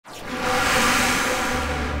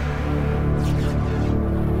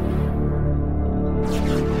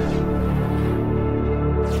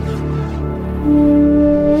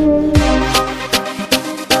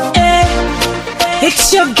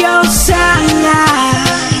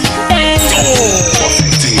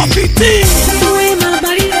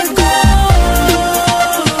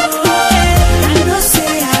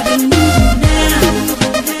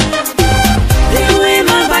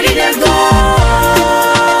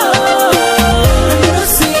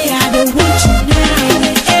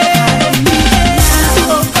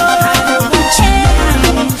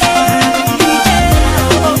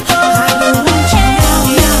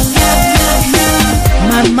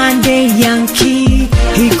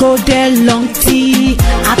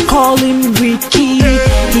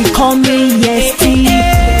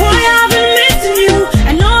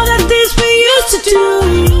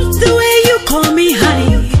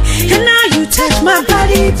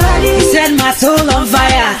body. You set my soul on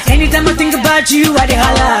fire. Anytime I think about you, I dey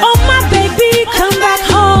holla. Oh my baby, come back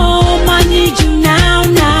home. I need you now,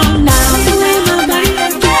 now, now. The way my body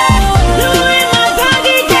dey go, the way my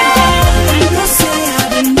body dey go. I don't say I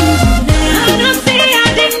didn't need you now. I don't say I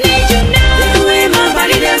didn't need you now. The way my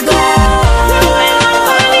body dey go, the way my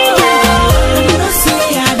body dey go. I don't say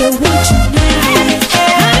I don't want you now.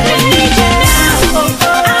 I don't need you now.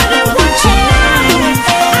 I don't want you now.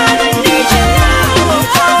 I don't need you now.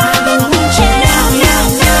 I don't want you now, now,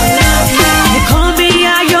 now, now. They call me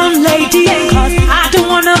a young lady, 'cause I don't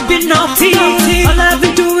wanna be naughty. All I've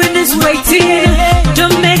been doing is waiting.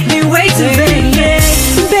 Don't make me wait,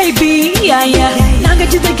 baby, yeah, yeah. Now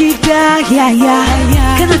get you the guitar, yeah,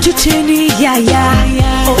 yeah. Can I you change, yeah,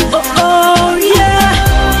 yeah. Oh, oh, oh,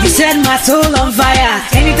 yeah. You set my soul on fire.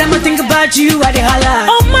 Anytime I think about you, I dey holla.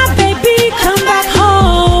 Oh my baby, come back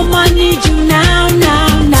home. I need you now, now,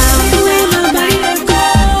 now. The way my body dey go,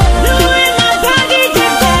 the way my body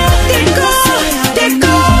dey go, dey go, dey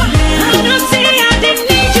go. I don't say I didn't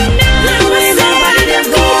need you now. The way my body dey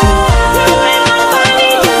go, the way my body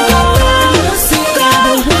dey go. I don't say I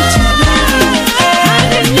don't want you now. I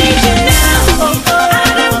don't need you now. I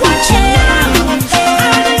don't want you now.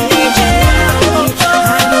 I don't need you now.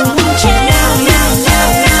 I don't want you now, now, now,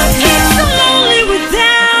 now. It's so lonely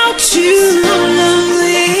without you.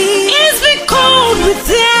 It's been cold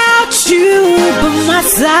without you. By my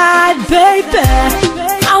side, baby,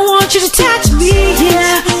 I want you to touch me,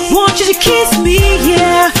 yeah. Want you to kiss me,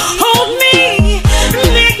 yeah.